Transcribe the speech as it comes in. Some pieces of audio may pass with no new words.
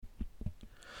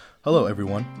Hello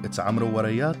everyone, it's Amr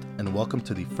Warayat and welcome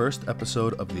to the first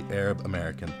episode of The Arab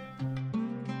American.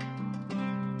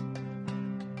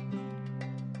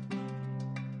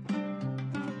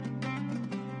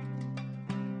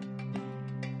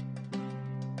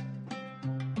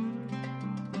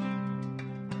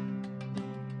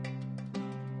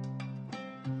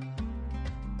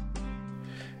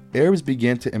 Arabs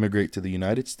began to immigrate to the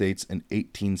United States in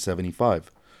 1875,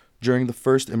 during the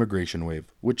first immigration wave,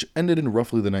 which ended in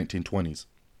roughly the 1920s.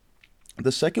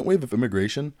 The second wave of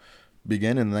immigration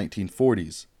began in the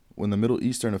 1940s, when the Middle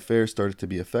Eastern affairs started to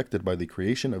be affected by the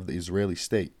creation of the Israeli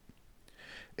state.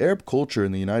 Arab culture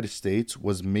in the United States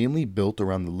was mainly built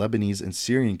around the Lebanese and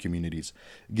Syrian communities,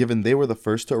 given they were the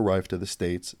first to arrive to the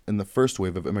States in the first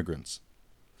wave of immigrants.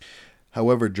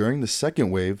 However, during the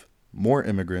second wave, more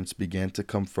immigrants began to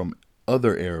come from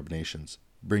other Arab nations,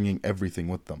 bringing everything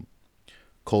with them.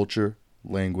 Culture,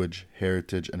 language,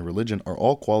 heritage, and religion are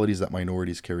all qualities that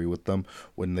minorities carry with them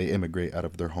when they immigrate out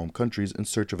of their home countries in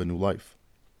search of a new life.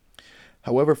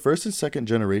 However, first and second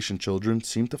generation children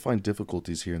seem to find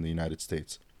difficulties here in the United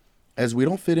States, as we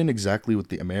don't fit in exactly with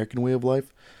the American way of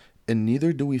life, and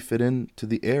neither do we fit in to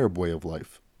the Arab way of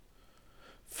life.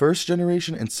 First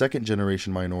generation and second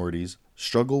generation minorities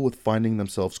struggle with finding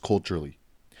themselves culturally.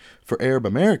 For Arab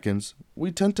Americans,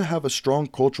 we tend to have a strong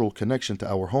cultural connection to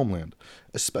our homeland,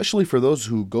 especially for those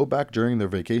who go back during their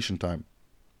vacation time.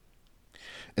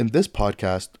 In this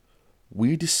podcast,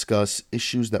 we discuss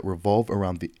issues that revolve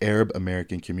around the Arab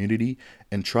American community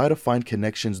and try to find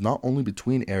connections not only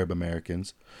between Arab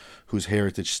Americans, whose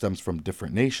heritage stems from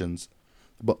different nations,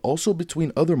 but also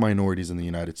between other minorities in the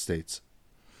United States.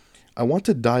 I want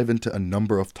to dive into a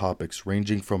number of topics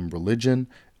ranging from religion,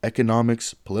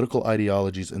 economics, political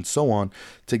ideologies, and so on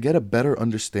to get a better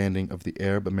understanding of the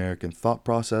Arab American thought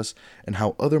process and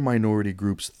how other minority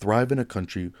groups thrive in a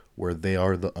country where they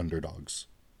are the underdogs.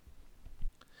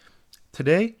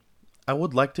 Today, I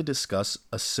would like to discuss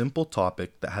a simple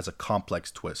topic that has a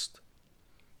complex twist.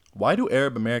 Why do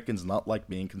Arab Americans not like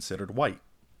being considered white?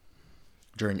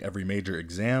 During every major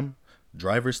exam,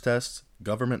 driver's tests,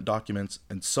 government documents,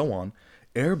 and so on,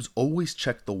 Arabs always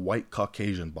check the white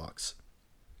Caucasian box.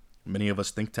 Many of us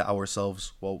think to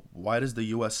ourselves, well, why does the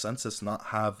US Census not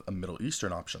have a Middle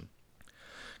Eastern option?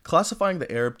 Classifying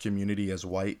the Arab community as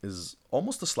white is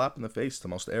almost a slap in the face to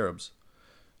most Arabs.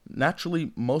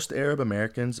 Naturally, most Arab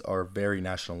Americans are very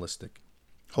nationalistic,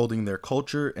 holding their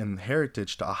culture and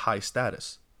heritage to a high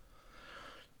status.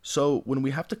 So when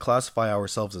we have to classify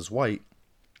ourselves as white,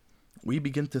 we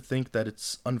begin to think that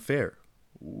it's unfair.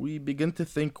 We begin to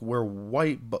think we're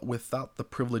white but without the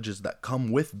privileges that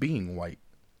come with being white.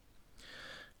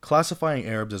 Classifying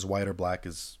Arabs as white or black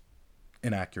is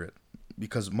inaccurate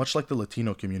because much like the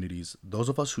Latino communities, those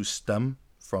of us who stem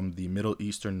from the Middle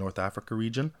Eastern North Africa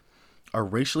region are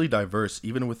racially diverse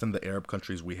even within the Arab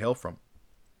countries we hail from.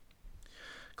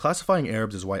 Classifying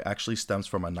Arabs as white actually stems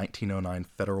from a 1909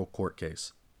 federal court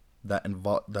case that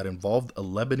involved a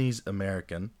Lebanese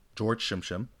American, George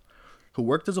Shimshim, who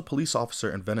worked as a police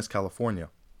officer in Venice, California.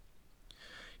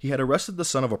 He had arrested the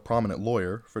son of a prominent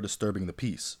lawyer for disturbing the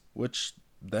peace, which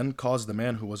then caused the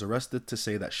man who was arrested to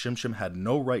say that Shimshim had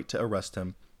no right to arrest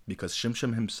him because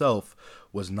Shimshim himself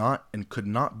was not and could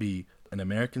not be an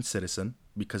American citizen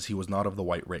because he was not of the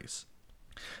white race.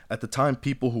 At the time,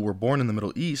 people who were born in the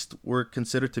Middle East were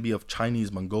considered to be of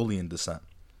Chinese Mongolian descent,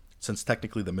 since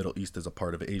technically the Middle East is a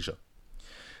part of Asia.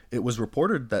 It was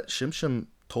reported that Shimshim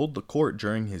told the court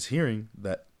during his hearing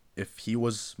that if he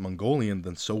was Mongolian,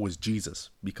 then so was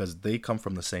Jesus, because they come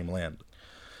from the same land.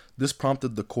 This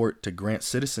prompted the court to grant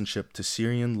citizenship to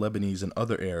Syrian, Lebanese, and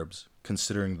other Arabs,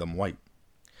 considering them white.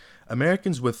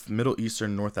 Americans with Middle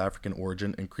Eastern North African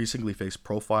origin increasingly face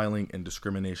profiling and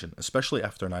discrimination, especially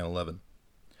after 9/11.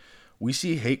 We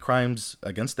see hate crimes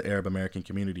against the Arab American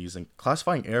communities, and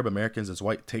classifying Arab Americans as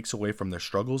white takes away from their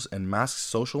struggles and masks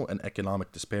social and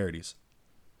economic disparities.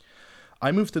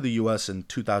 I moved to the US in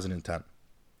 2010,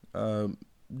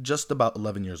 just about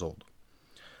 11 years old.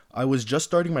 I was just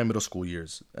starting my middle school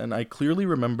years, and I clearly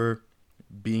remember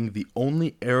being the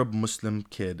only Arab Muslim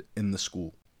kid in the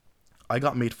school. I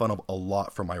got made fun of a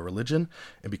lot for my religion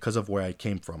and because of where I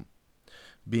came from.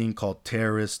 Being called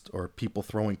terrorist or people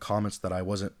throwing comments that I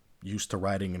wasn't used to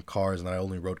riding in cars and that I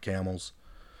only rode camels.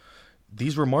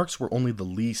 These remarks were only the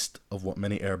least of what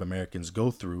many Arab Americans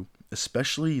go through,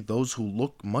 especially those who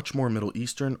look much more Middle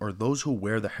Eastern or those who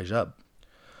wear the hijab.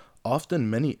 Often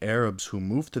many Arabs who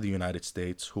move to the United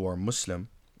States who are Muslim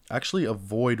actually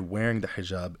avoid wearing the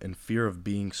hijab in fear of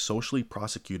being socially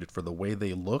prosecuted for the way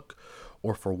they look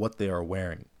or for what they are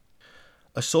wearing.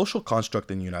 A social construct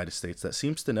in the United States that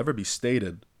seems to never be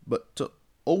stated, but to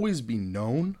always be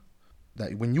known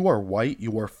that when you are white,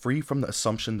 you are free from the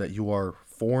assumption that you are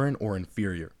foreign or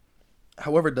inferior.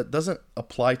 However, that doesn't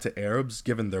apply to Arabs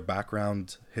given their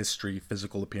background, history,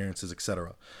 physical appearances,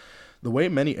 etc. The way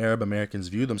many Arab Americans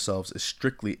view themselves is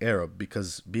strictly Arab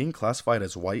because being classified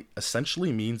as white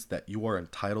essentially means that you are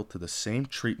entitled to the same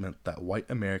treatment that white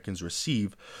Americans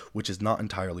receive, which is not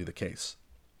entirely the case.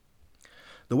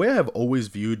 The way I have always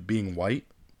viewed being white,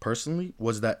 personally,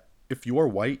 was that if you are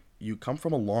white, you come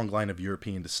from a long line of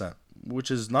European descent, which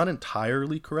is not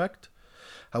entirely correct.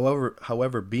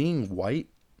 However, being white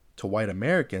to white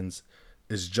Americans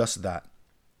is just that.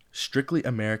 Strictly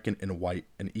American and white.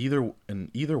 In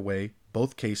either way,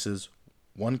 both cases,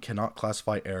 one cannot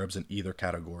classify Arabs in either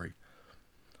category.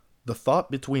 The thought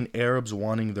between Arabs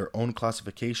wanting their own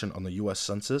classification on the US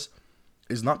Census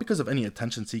is not because of any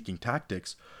attention-seeking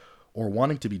tactics or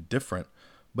wanting to be different,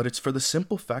 but it's for the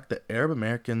simple fact that Arab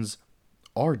Americans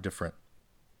are different.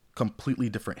 Completely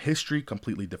different history,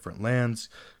 completely different lands,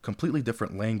 completely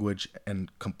different language,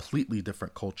 and completely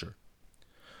different culture.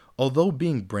 Although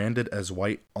being branded as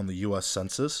white on the US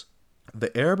Census,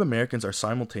 the Arab Americans are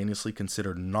simultaneously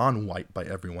considered non-white by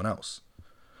everyone else.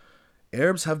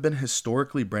 Arabs have been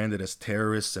historically branded as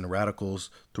terrorists and radicals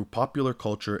through popular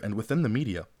culture and within the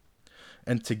media.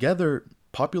 And together,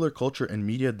 popular culture and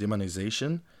media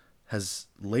demonization has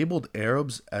labeled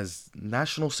Arabs as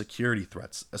national security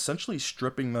threats, essentially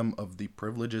stripping them of the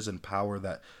privileges and power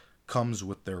that comes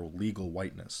with their legal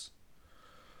whiteness.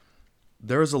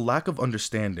 There is a lack of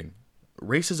understanding.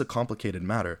 Race is a complicated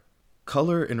matter.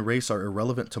 Color and race are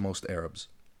irrelevant to most Arabs.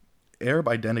 Arab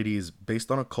identity is based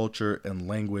on a culture and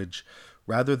language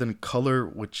rather than color,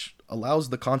 which allows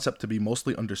the concept to be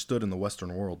mostly understood in the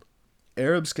Western world.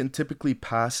 Arabs can typically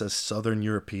pass as Southern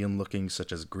European looking,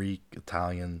 such as Greek,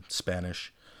 Italian,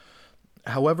 Spanish.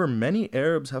 However, many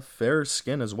Arabs have fairer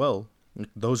skin as well, like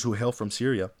those who hail from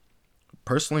Syria.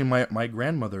 Personally, my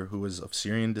grandmother, who is of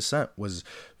Syrian descent, was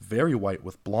very white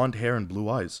with blonde hair and blue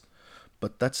eyes.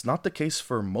 But that's not the case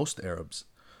for most Arabs.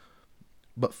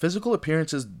 But physical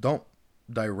appearances don't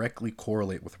directly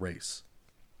correlate with race.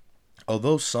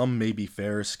 Although some may be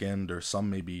fairer skinned or some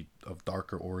may be of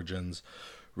darker origins,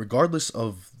 regardless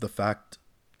of the fact,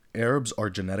 Arabs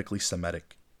are genetically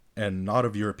Semitic and not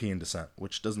of European descent,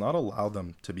 which does not allow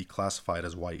them to be classified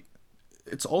as white.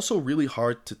 It's also really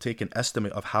hard to take an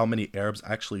estimate of how many Arabs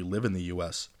actually live in the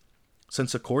US,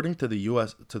 since according to the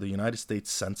United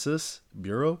States Census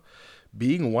Bureau,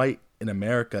 being white in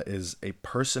America is a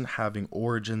person having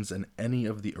origins in any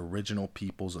of the original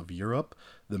peoples of Europe,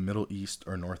 the Middle East,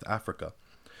 or North Africa,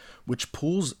 which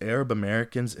pulls Arab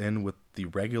Americans in with the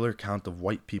regular count of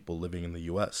white people living in the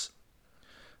US.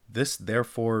 This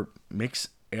therefore makes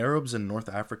Arabs and North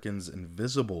Africans an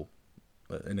invisible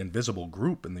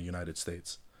group in the United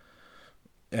States.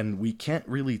 And we can't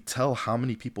really tell how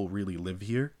many people really live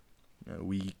here.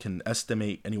 We can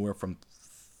estimate anywhere from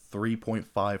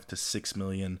 3.5 to 6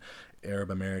 million Arab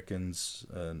Americans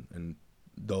and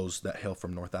those that hail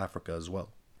from North Africa as well.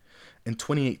 In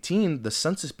 2018, the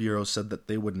Census Bureau said that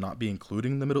they would not be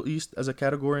including the Middle East as a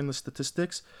category in the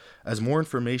statistics, as more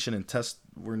information and tests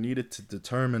were needed to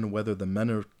determine whether the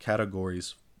MENA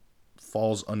categories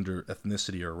falls under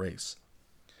ethnicity or race.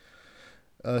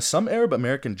 Some Arab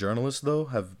American journalists, though,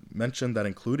 have mentioned that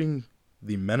including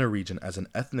the MENA region as an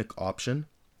ethnic option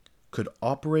could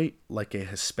operate like a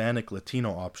Hispanic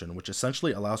Latino option, which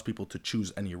essentially allows people to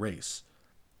choose any race.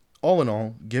 All in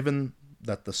all, given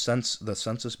that the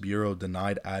Census Bureau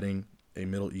denied adding a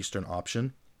Middle Eastern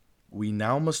option, we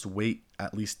now must wait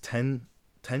at least 10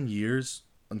 years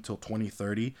until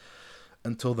 2030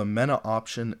 until the MENA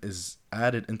option is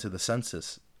added into the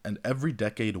census, and every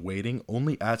decade waiting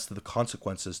only adds to the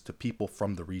consequences to people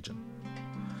from the region.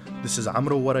 This is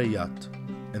Amro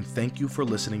Warayat, and thank you for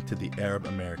listening to The Arab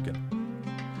American.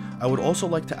 I would also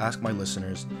like to ask my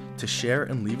listeners to share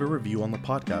and leave a review on the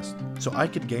podcast so I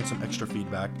could gain some extra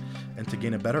feedback and to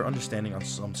gain a better understanding on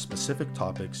some specific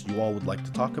topics you all would like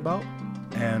to talk about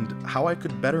and how I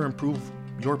could better improve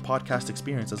your podcast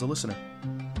experience as a listener.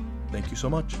 Thank you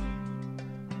so much.